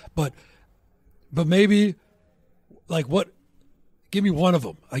book, but maybe like give me one of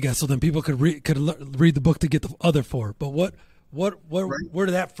them, I guess, so then people could read the book to get the other 4. But where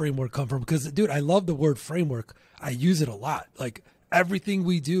did that framework come from? Because, dude, I love the word framework. I use it a lot. Like, everything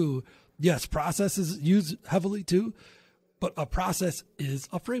we do, yes, process is used heavily too, but a process is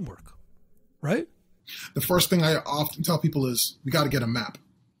a framework, right? The first thing I often tell people is we got to get a map.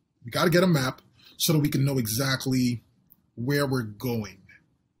 We got to get a map so that we can know exactly where we're going.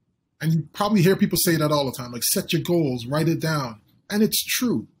 And you probably hear people say that all the time, like, set your goals, write it down. And it's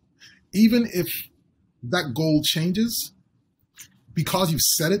true. Even if that goal changes, because you've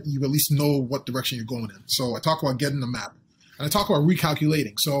set it, you at least know what direction you're going in. So I talk about getting a map, and I talk about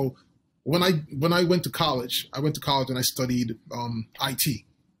recalculating. So when I went to college, and I studied IT.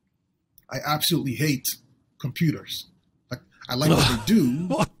 I absolutely hate computers. Like, I like what they do.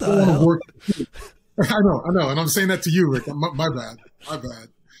 What the hell? I know, and I'm saying that to you, Rick. My bad.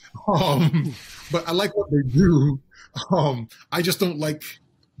 But I like what they do. I just don't like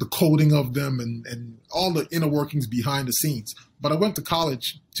the coding of them and all the inner workings behind the scenes. But I went to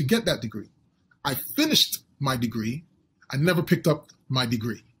college to get that degree. I finished my degree. I never picked up my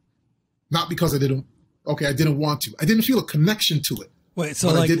degree. Not because I didn't want to. I didn't feel a connection to it. Wait, so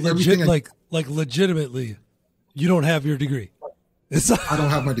like legitimately, you don't have your degree? I don't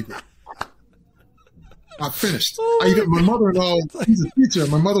have my degree. I finished. My mother-in-law, she's a teacher.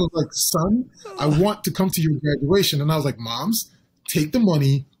 My mother was like, son, I want to come to your graduation. And I was like, Moms, take the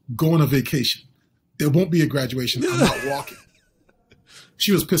money, go on a vacation. There won't be a graduation. I'm not walking.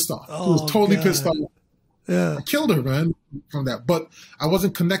 She was pissed off. She was totally pissed off. Yeah. I killed her, man, from that. But I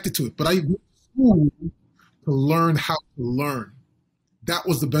wasn't connected to it. But I went to school to learn how to learn. That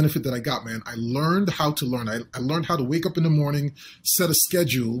was the benefit that I got, man. I learned how to learn. I learned how to wake up in the morning, set a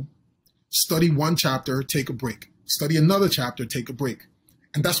schedule, study one chapter, take a break. Study another chapter, take a break.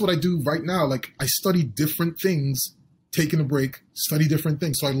 And that's what I do right now. Like, I study different things, taking a break, study different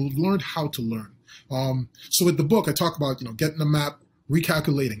things. So I learned how to learn. So with the book, I talk about, getting a map,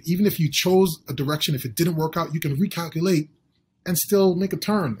 recalculating. Even if you chose a direction, if it didn't work out, you can recalculate and still make a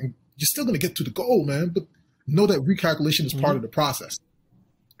turn. And you're still going to get to the goal, man. But know that recalculation is part of the process.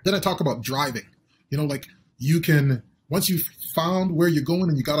 Then I talk about driving. Like, you can Once you found where you're going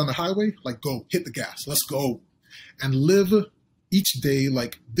and you got on the highway, like, go, hit the gas, let's go. And live each day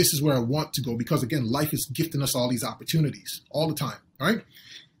like this is where I want to go. Because again, life is gifting us all these opportunities all the time, all right?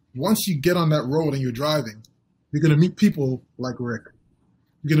 Once you get on that road and you're driving, you're going to meet people like Rick.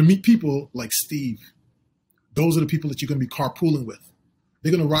 You're going to meet people like Steve. Those are the people that you're going to be carpooling with.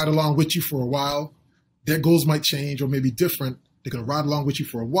 They're going to ride along with you for a while. Their goals might change or maybe different. They're going to ride along with you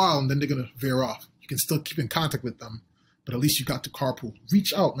for a while, and then they're going to veer off. You can still keep in contact with them, but at least you got to carpool.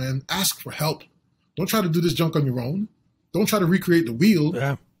 Reach out, man. Ask for help. Don't try to do this junk on your own. Don't try to recreate the wheel.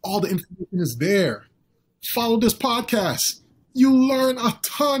 Yeah. All the information is there. Follow this podcast. You'll learn a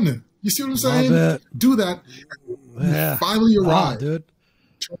ton. You see what I'm saying? It. Do that. Yeah. Finally arrive. Dude.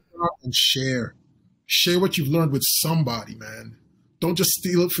 Turn around and share. Share what you've learned with somebody, man. Don't just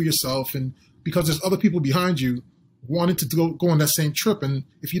steal it for yourself. And because there's other people behind you wanting to go on that same trip. And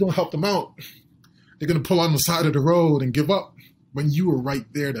if you don't help them out, they're going to pull on the side of the road and give up when you were right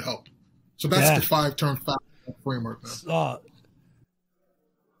there to help. So that's the 5-term framework, man.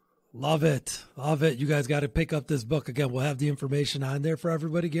 Love it. Love it. You guys got to pick up this book. Again, we'll have the information on there for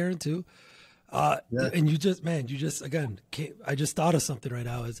everybody, Garen, too. And you just, again, I just thought of something right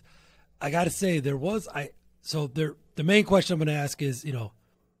now is I got to say the main question I'm going to ask is,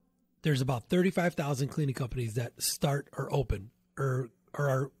 there's about 35,000 cleaning companies that start or open or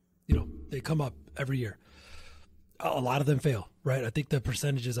are, they come up every year. A lot of them fail, right? I think the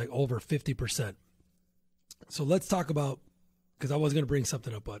percentage is like over 50%. So let's talk about, because I was going to bring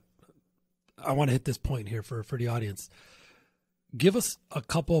something up, but I want to hit this point here for the audience. Give us a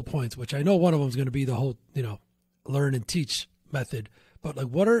couple of points, which I know one of them is going to be the whole, learn and teach method. But like,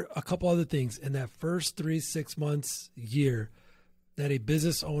 what are a couple other things in that first 3-6 months, year that a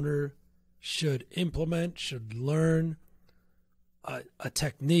business owner should implement, should learn a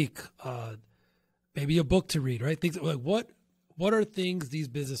technique, maybe a book to read, right? Things like what are things these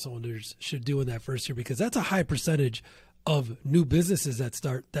business owners should do in that first year? Because that's a high percentage of new businesses that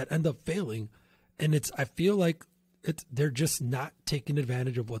start that end up failing. And I feel like they're just not taking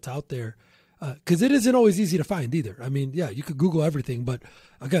advantage of what's out there. Because it isn't always easy to find either. I mean, yeah, you could Google everything, but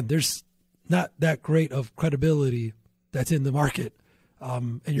again, there's not that great of credibility that's in the market.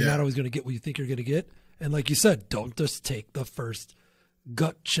 And you're not always going to get what you think you're going to get. And like you said, don't just take the first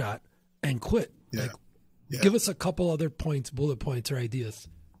gut shot and quit. Yeah. Give us a couple other points, bullet points or ideas.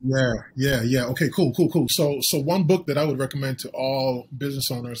 Yeah. Okay, cool. So one book that I would recommend to all business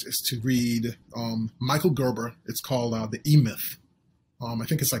owners is to read Michael Gerber. It's called The E-Myth. I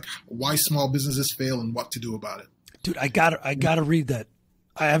think it's like Why Small Businesses Fail and What to Do About It. Dude, I gotta read that.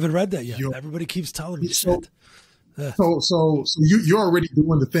 I haven't read that yet. Everybody keeps telling me shit. So you're already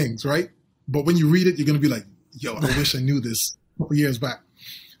doing the things, right? But when you read it, you're gonna be like, yo, I wish I knew this a couple years back.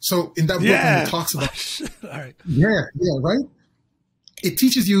 So in that book, it talks about all right. Yeah, right? It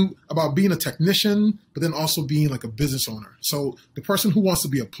teaches you about being a technician, but then also being like a business owner. So the person who wants to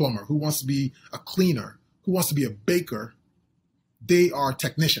be a plumber, who wants to be a cleaner, who wants to be a baker, they are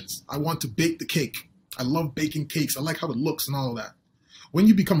technicians. I want to bake the cake. I love baking cakes. I like how it looks and all of that. When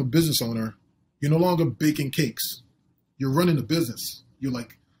you become a business owner, you're no longer baking cakes. You're running a business. You're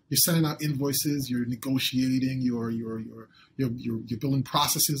sending out invoices. You're negotiating. You're building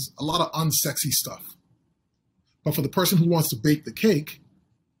processes. A lot of unsexy stuff. But for the person who wants to bake the cake,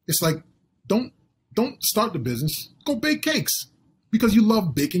 it's like, don't start the business. Go bake cakes because you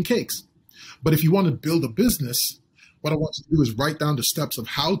love baking cakes. But if you want to build a business, what I want you to do is write down the steps of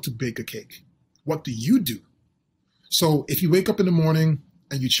how to bake a cake. What do you do? So if you wake up in the morning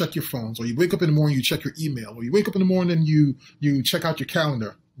and you check your phones, or you wake up in the morning, you check your email, or you wake up in the morning and you check out your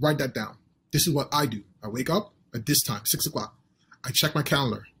calendar, write that down. This is what I do. I wake up at this time, 6 o'clock. I check my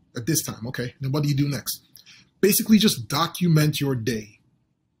calendar at this time. Okay. Then what do you do next? Basically just document your day.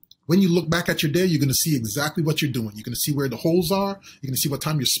 When you look back at your day, you're going to see exactly what you're doing. You're going to see where the holes are. You're going to see what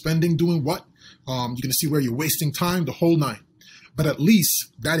time you're spending doing what. You're going to see where you're wasting time, the whole nine. But at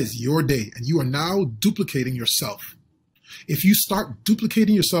least that is your day, and you are now duplicating yourself. If you start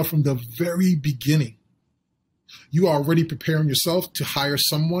duplicating yourself from the very beginning, you are already preparing yourself to hire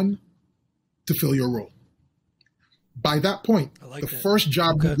someone to fill your role. By that point, first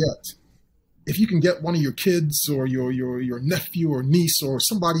job you get, if you can get one of your kids or your nephew or niece or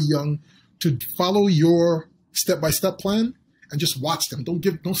somebody young to follow your step-by-step plan and just watch them.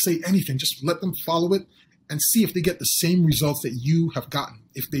 Don't say anything. Just let them follow it and see if they get the same results that you have gotten.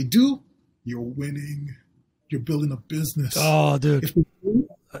 If they do, you're winning. You're building a business. Oh, dude. If they do,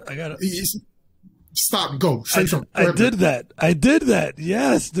 I got to stop and go. Say something. I did that.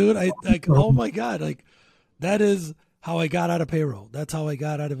 Yes, dude. Oh my God. Like, that is how I got out of payroll. That's how I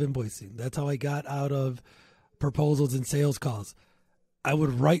got out of invoicing. That's how I got out of proposals and sales calls, I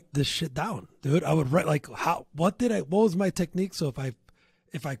would write this shit down, dude. I would write like what was my technique? So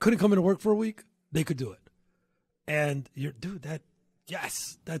if I couldn't come into work for a week, they could do it. And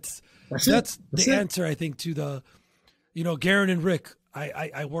that's the answer, I think, to the, Garen and Rick,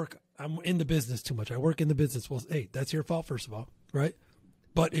 I'm in the business too much. I work in the business. Well, hey, that's your fault, first of all, right?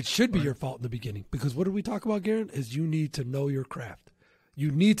 But it should be your fault in the beginning, because what did we talk about, Garen? Is you need to know your craft. You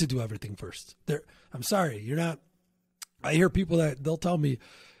need to do everything first. I'm sorry, you're not. I hear people that they'll tell me,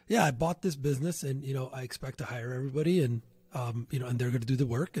 yeah, I bought this business and, I expect to hire everybody and, and they're going to do the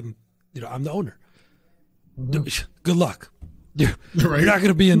work and, I'm the owner. Mm-hmm. Good luck. You're not going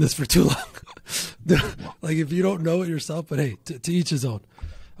to be in this for too long. Like if you don't know it yourself, but hey, to each his own.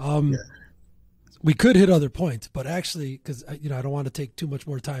 We could hit other points, but actually, because I don't want to take too much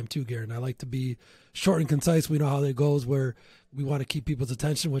more time too, Garen. I like to be short and concise. We know how that goes, where we want to keep people's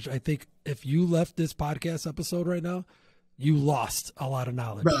attention, which I think if you left this podcast episode right now, you lost a lot of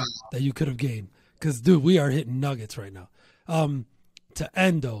knowledge that you could have gained. Because, dude, we are hitting nuggets right now. To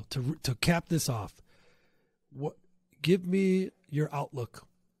end, though, to cap this off, give me your outlook,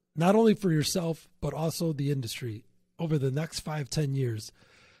 not only for yourself, but also the industry over the next 5-10 years.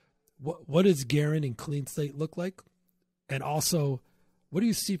 What does Garen and Clean Slate look like? And also, what do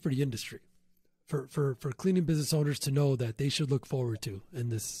you see for the industry, for cleaning business owners to know that they should look forward to in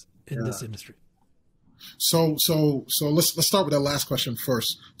this industry? So let's start with that last question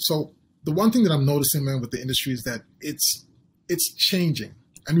first. So the one thing that I'm noticing, man, with the industry is that it's changing.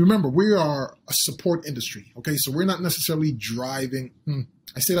 And remember, we are a support industry. Okay, so we're not necessarily driving.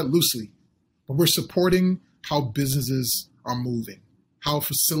 I say that loosely, but we're supporting how businesses are moving, how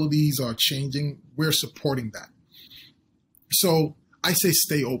facilities are changing. We're supporting that. So I say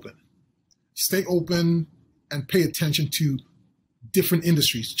stay open and pay attention to different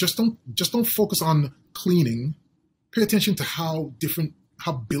industries. Just don't focus on cleaning. Pay attention to how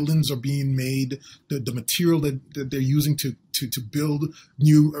buildings are being made, the material that they're using to build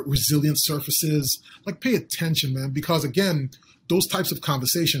new resilient surfaces. Like, pay attention, man, because again, those types of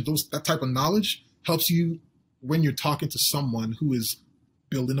conversations, that type of knowledge helps you when you're talking to someone who is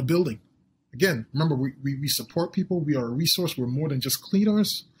building a building. Again, remember, we support people. We are a resource. We're more than just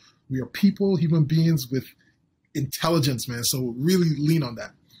cleaners. We are people, human beings with intelligence, man. So really lean on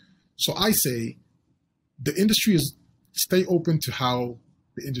that. So I say the industry is, stay open to how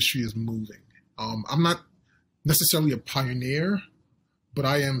the industry is moving. I'm not necessarily a pioneer, but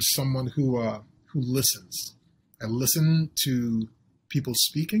I am someone who listens. I listen to people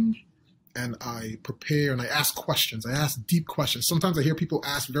speaking, and I prepare and I ask questions. I ask deep questions. Sometimes I hear people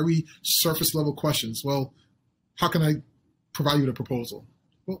ask very surface level questions. Well, how can I provide you with a proposal?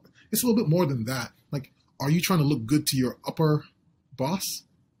 Well, it's a little bit more than that. Like, are you trying to look good to your upper boss?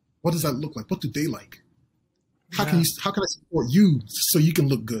 What does that look like? What do they like? How can I support you so you can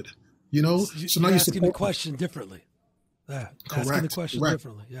look good? So now you're asking the question differently. Yeah, asking the question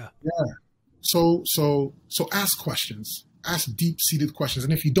differently. Yeah. So ask questions. Ask deep-seated questions.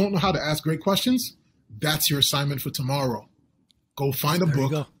 And if you don't know how to ask great questions, that's your assignment for tomorrow. Go find a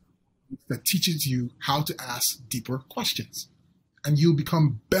book that teaches you how to ask deeper questions, and you'll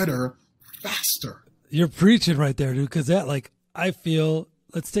become better faster. You're preaching right there, dude. Because I feel.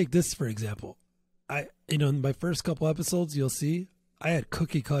 Let's take this for example. In my first couple episodes, you'll see I had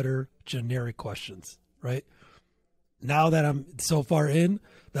cookie cutter generic questions, right? Now that I'm so far in,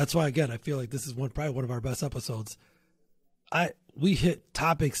 that's why, again, I feel like this is probably one of our best episodes. We hit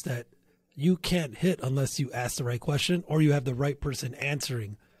topics that you can't hit unless you ask the right question or you have the right person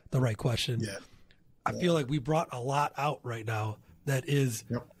answering the right question. Yeah. I feel like we brought a lot out right now that is,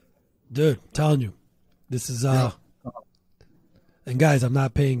 dude, I'm telling you, this is, and guys, I'm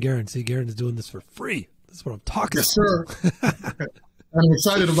not paying Garen. See, Garen is doing this for free. This is what I'm talking about. Yes, sir. I'm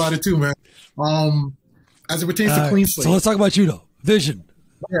excited about it too, man. As it pertains to Clean Slate. So let's talk about you, though. Vision.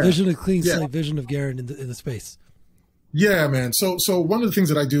 Yeah. Vision of Clean Slate, vision of Garen in the space. Yeah, man. So one of the things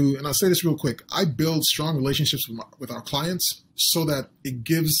that I do, and I'll say this real quick, I build strong relationships with our clients so that it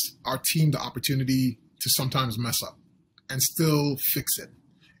gives our team the opportunity to sometimes mess up and still fix it.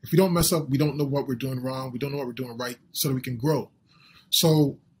 If we don't mess up, we don't know what we're doing wrong. We don't know what we're doing right, so that we can grow.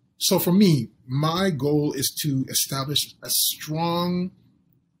 So for me, my goal is to establish as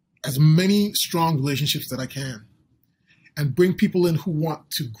many strong relationships that I can, and bring people in who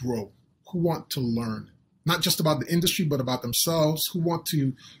want to grow, who want to learn, not just about the industry, but about themselves, who want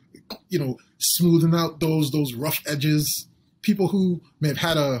to, smoothen out those rough edges, people who may have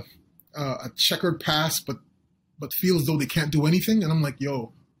had a checkered past, but feel as though they can't do anything. And I'm like,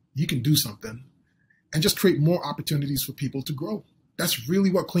 yo, you can do something, and just create more opportunities for people to grow. That's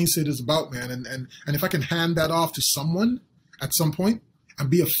really what Clean Slate is about, man. And if I can hand that off to someone at some point and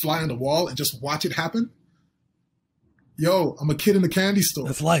be a fly on the wall and just watch it happen, yo, I'm a kid in the candy store.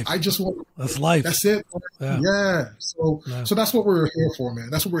 That's life. I just want. That's life. That's it. Yeah. So that's what we're here for, man.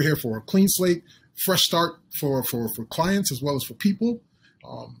 That's what we're here for. Clean slate, fresh start for clients as well as for people.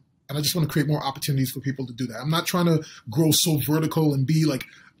 And I just want to create more opportunities for people to do that. I'm not trying to grow so vertical and be like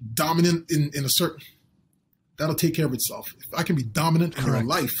dominant in a certain. That'll take care of itself. If I can be dominant in your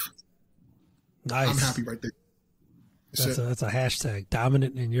life, nice. I'm happy right there. That's a hashtag,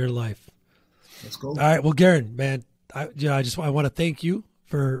 dominant in your life. Let's go. All right. Well, Garen, man, I want to thank you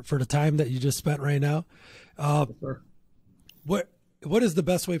for the time that you just spent right now. What is the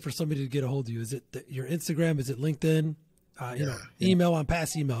best way for somebody to get a hold of you? Is it your Instagram? Is it LinkedIn? Email. On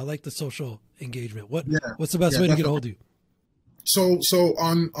past email. I like the social engagement. What's the best way to get a hold of you? So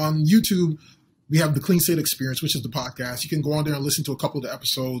on YouTube, we have the Clean Slate Experience, which is the podcast. You can go on there and listen to a couple of the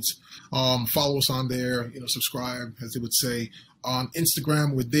episodes. Follow us on there, subscribe, as they would say. On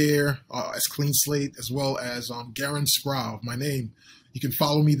Instagram, we're there as Clean Slate, as well as Garen Sproul, my name. You can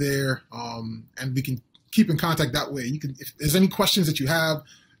follow me there, and we can keep in contact that way. If there's any questions that you have,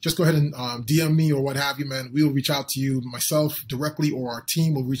 just go ahead and DM me or what have you, man. We'll reach out to you, myself directly, or our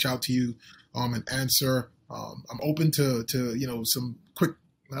team will reach out to you and answer. I'm open to some quick,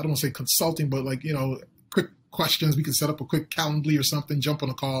 I don't want to say consulting, but quick questions. We can set up a quick Calendly or something, jump on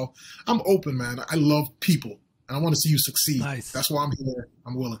a call. I'm open, man. I love people and I want to see you succeed. Nice. That's why I'm here.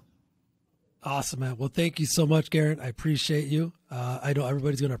 I'm willing. Awesome, man. Well, thank you so much, Garen. I appreciate you. I know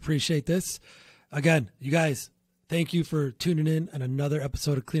everybody's going to appreciate this. Again, you guys, thank you for tuning in on another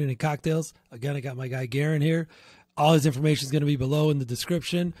episode of Cleaning and Cocktails. Again, I got my guy Garen here. All his information is going to be below in the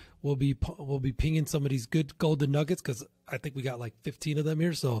description. We'll be pinging some of these good golden nuggets because I think we got like 15 of them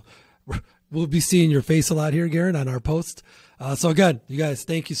here. So we'll be seeing your face a lot here, Garen, on our post. So again, you guys,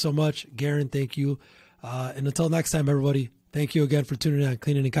 thank you so much. Garen, thank you. And until next time, everybody, thank you again for tuning in on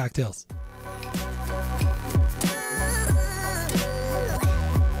Cleaning and Cocktails.